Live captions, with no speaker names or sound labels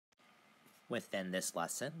Within this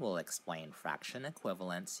lesson, we'll explain fraction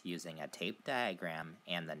equivalence using a tape diagram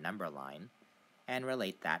and the number line, and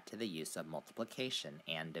relate that to the use of multiplication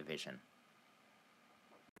and division.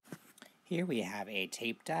 Here we have a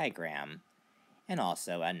tape diagram and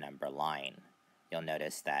also a number line. You'll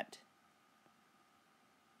notice that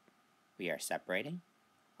we are separating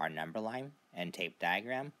our number line and tape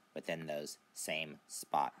diagram within those same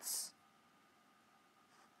spots.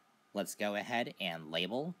 Let's go ahead and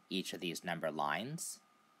label each of these number lines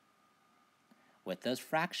with those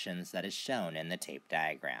fractions that is shown in the tape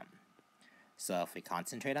diagram. So if we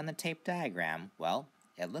concentrate on the tape diagram, well,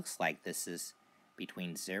 it looks like this is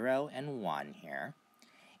between 0 and 1 here,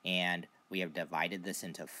 and we have divided this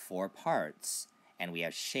into 4 parts, and we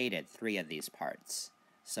have shaded 3 of these parts.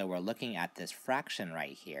 So we're looking at this fraction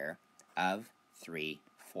right here of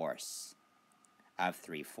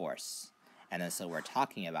 3/4. And then so we're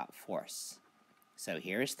talking about fourths. So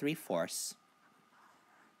here's 3/4.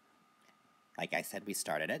 Like I said, we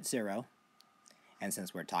started at 0. And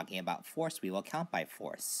since we're talking about fourths, we will count by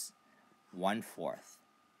fourths. 1/4.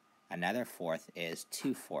 Another fourth is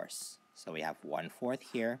 2/4. So we have 1/4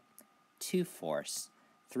 here, 2/4,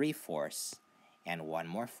 3/4, and one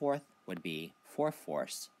more fourth would be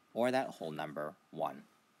 4/4, or that whole number 1.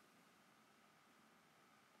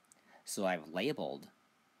 So I've labeled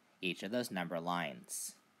each of those number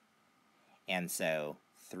lines. And so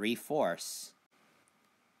 3/4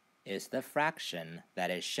 is the fraction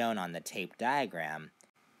that is shown on the tape diagram,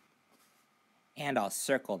 and I'll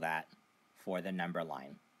circle that for the number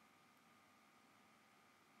line.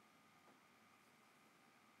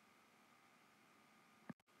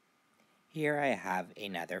 Here I have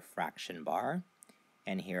another fraction bar,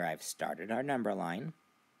 and here I've started our number line.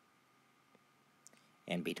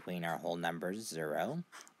 In between our whole numbers 0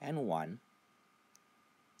 and 1,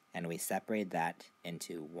 and we separate that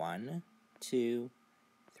into 1, 2,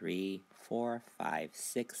 3, 4, 5,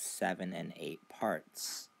 6, 7, and 8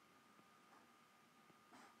 parts.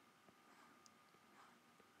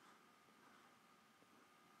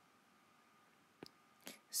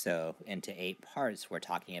 So into 8 parts, we're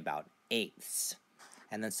talking about eighths,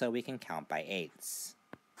 and then so we can count by eighths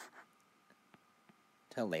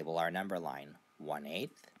to label our number line. 1/8,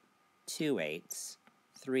 2/8,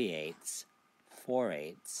 3/8,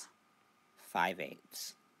 4/8,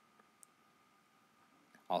 5/8.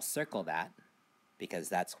 I'll circle that because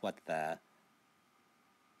that's what the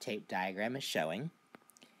tape diagram is showing,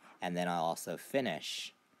 and then I'll also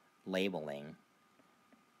finish labeling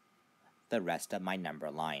the rest of my number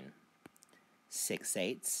line.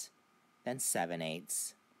 6/8, then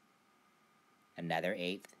 7/8. Another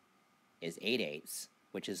eighth is 8/8,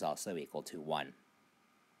 which is also equal to 1.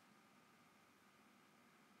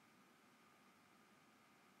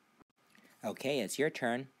 Okay, it's your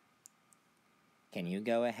turn. Can you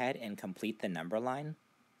go ahead and complete the number line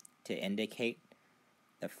to indicate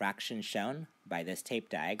the fraction shown by this tape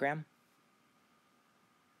diagram?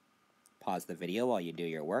 Pause the video while you do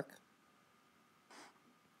your work.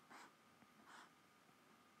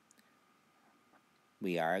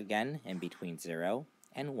 We are again in between 0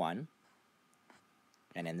 and 1.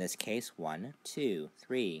 And in this case, 1, 2,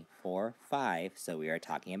 3, 4, 5, so we are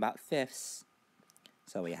talking about fifths.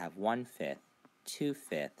 So we have 1/5,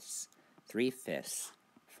 2/5, 3/5,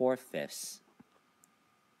 4/5,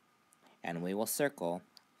 and we will circle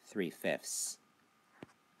 3/5.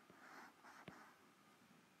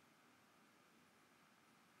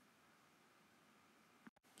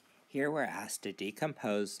 Here we're asked to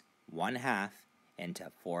decompose 1/2 into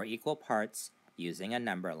 4 equal parts using a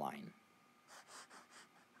number line.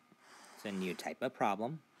 It's a new type of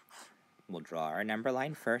problem. We'll draw our number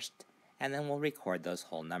line first, and then we'll record those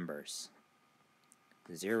whole numbers.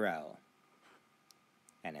 0.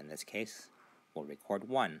 And in this case, we'll record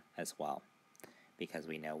 1 as well, because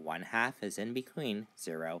we know 1/2 is in between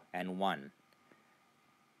 0 and 1.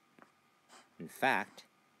 In fact,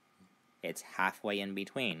 it's halfway in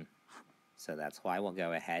between, so that's why we'll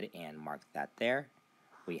go ahead and mark that there.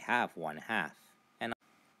 We have 1/2. And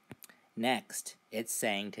next, it's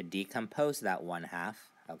saying to decompose that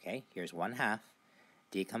 1/2. Okay, here's 1/2.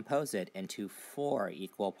 Decompose it into 4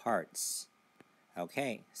 equal parts.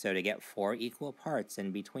 Okay, so to get 4 equal parts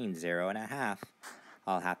in between 0 and 1/2,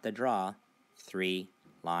 I'll have to draw 3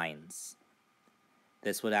 lines.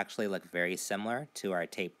 This would actually look very similar to our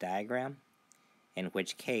tape diagram, in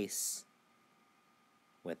which case,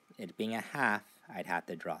 with it being 1/2, I'd have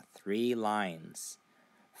to draw 3 lines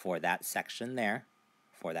for that section there,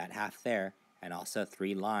 for that half there, and also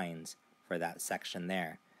 3 lines for that section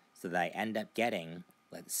there, so that I end up getting,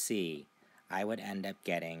 let's see, I would end up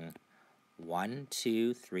getting 1,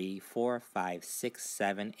 2, 3, 4, 5, 6,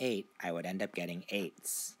 7, 8, I would end up getting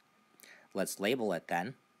 8ths. Let's label it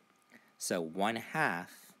then. So 1/2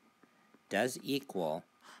 does equal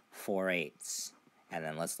 4/8. And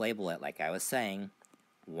then let's label it like I was saying,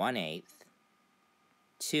 1/8,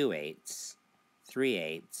 2/8,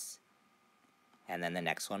 3/8, and then the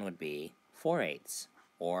next one would be 4/8,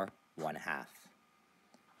 or 1/2,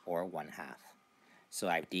 or 1/2. So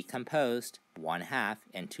I've decomposed 1/2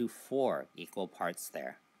 into 4 equal parts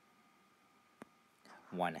there.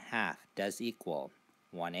 1/2 does equal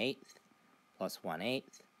 1/8 plus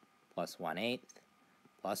 1/8 plus 1/8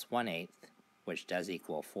 plus 1/8, which does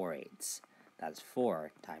equal 4/8. That's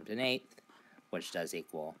 4 times an 1/8, which does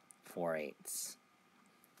equal 4/8.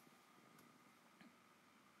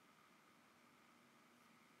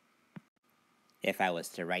 If I was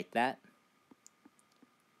to write that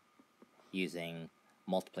using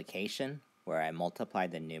multiplication, where I multiply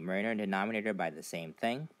the numerator and denominator by the same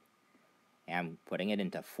thing, and I'm putting it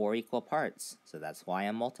into 4 equal parts, so that's why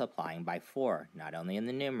I'm multiplying by 4, not only in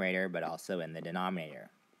the numerator, but also in the denominator.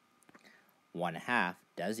 1/2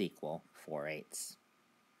 does equal 4/8.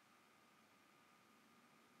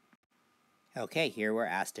 Okay, here we're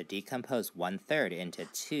asked to decompose 1/3 into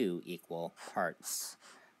 2 equal parts.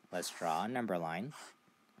 Let's draw a number line.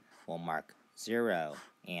 We'll mark 0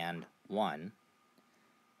 and 1.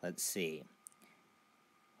 Let's see.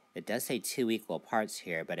 It does say 2 equal parts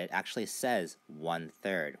here, but it actually says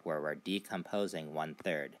 1/3, where we're decomposing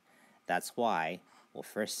 1/3. That's why we'll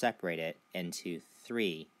first separate it into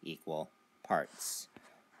 3 equal parts.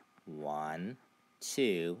 1,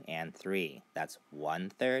 2, and 3. That's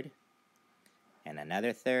 1/3, and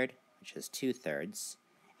another third, which is 2/3,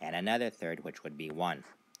 and another third, which would be 1.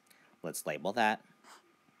 Let's label that.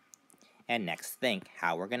 And next, think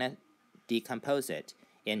how we're going to decompose it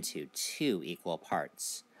into 2 equal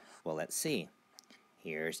parts. Well, let's see.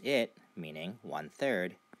 Here's it, meaning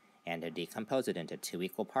 1/3, and to decompose it into 2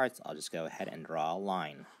 equal parts, I'll just go ahead and draw a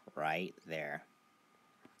line right there.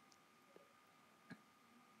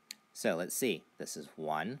 So let's see. This is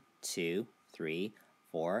 1, 2, 3,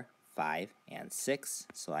 4, 5, and 6.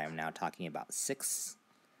 So I am now talking about 6,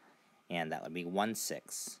 and that would be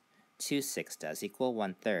 1/6. 2/6 does equal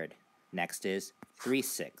 1/3. Next is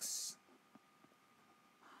 3/6.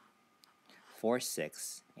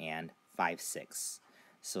 4/6, and 5/6.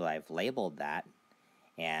 So I've labeled that,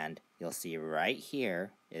 and you'll see right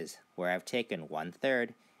here is where I've taken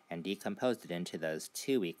 1/3 and decomposed it into those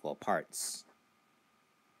 2 equal parts.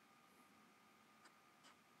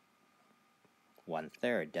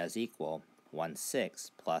 1/3 does equal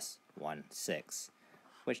 1/6 plus 1/6,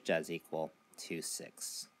 which does equal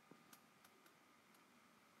 2/6.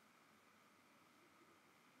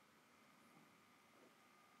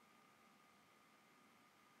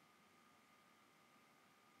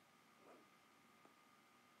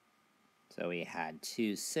 So we had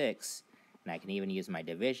 2/6, and I can even use my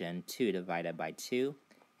division, 2 divided by 2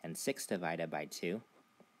 and 6 divided by 2.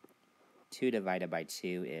 2 divided by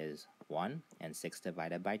 2 is 1, and 6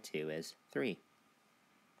 divided by 2 is 3.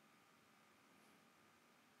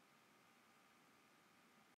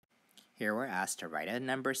 Here we're asked to write a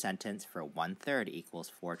number sentence for 1/3 equals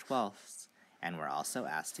 4/12, and we're also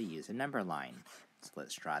asked to use a number line. So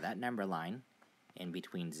let's draw that number line in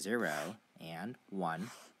between 0 and 1.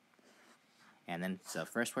 And then, so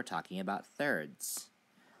first we're talking about thirds.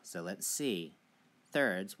 So let's see.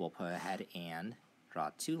 Thirds, we'll go ahead and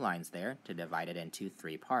draw 2 lines there to divide it into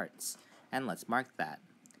 3 parts. And let's mark that.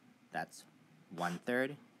 That's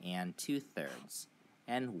 1/3 and 2/3.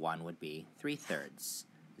 And 1 would be 3/3.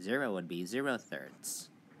 0 would be 0/3.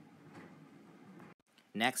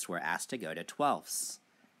 Next, we're asked to go to 12ths.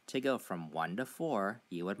 To go from 1 to 4,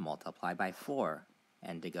 you would multiply by 4.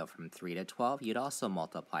 And to go from 3 to 12, you'd also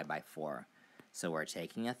multiply by 4. So we're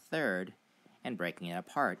taking a third and breaking it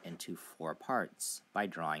apart into 4 parts by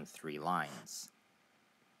drawing 3 lines.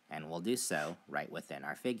 And we'll do so right within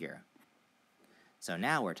our figure. So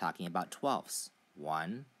now we're talking about 12ths.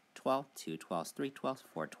 1/12, 2/12, 3/12,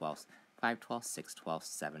 4/12, 5/12, 6/12,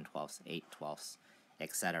 7/12, 8/12,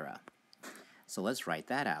 etc. So let's write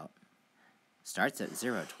that out. Starts at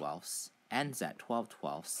 0/12, ends at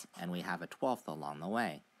 12/12, and we have a 12th along the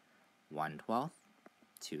way. 1/12,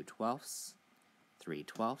 2/12,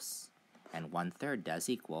 3/12, and 1/3 does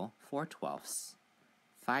equal 4/12,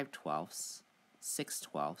 5/12,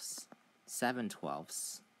 6/12,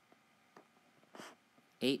 7/12,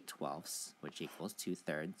 8/12, which equals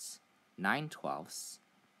 2/3, 9/12,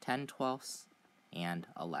 10/12, and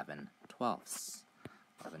 11/12.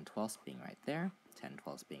 11/12 being right there,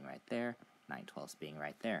 10/12 being right there, 9/12 being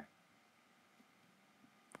right there.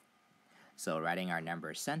 So writing our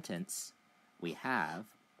number sentence, we have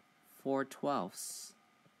 4/12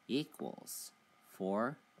 equals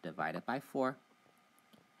 4 divided by 4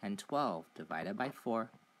 and 12 divided by 4.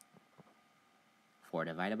 4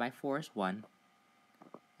 divided by 4 is 1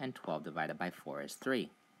 and 12 divided by 4 is 3.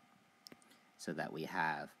 So that we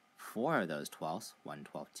have 4 of those 12ths, 1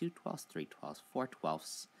 12, 2 12, 3 12, 4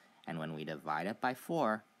 12, and when we divide it by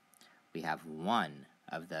 4, we have 1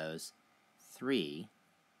 of those 3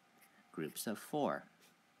 groups of 4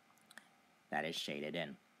 that is shaded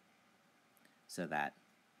in. So that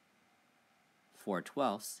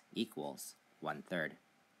 4/12 equals 1/3.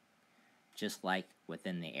 Just like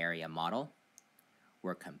within the area model,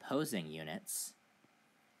 we're composing units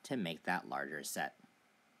to make that larger set.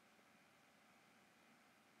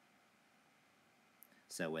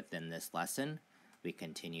 So within this lesson, we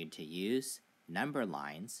continued to use number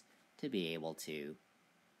lines to be able to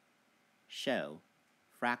show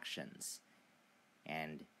fractions.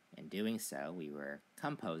 And in doing so, we were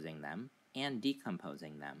composing them and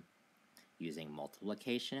decomposing them using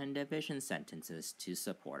multiplication and division sentences to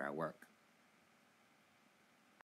support our work.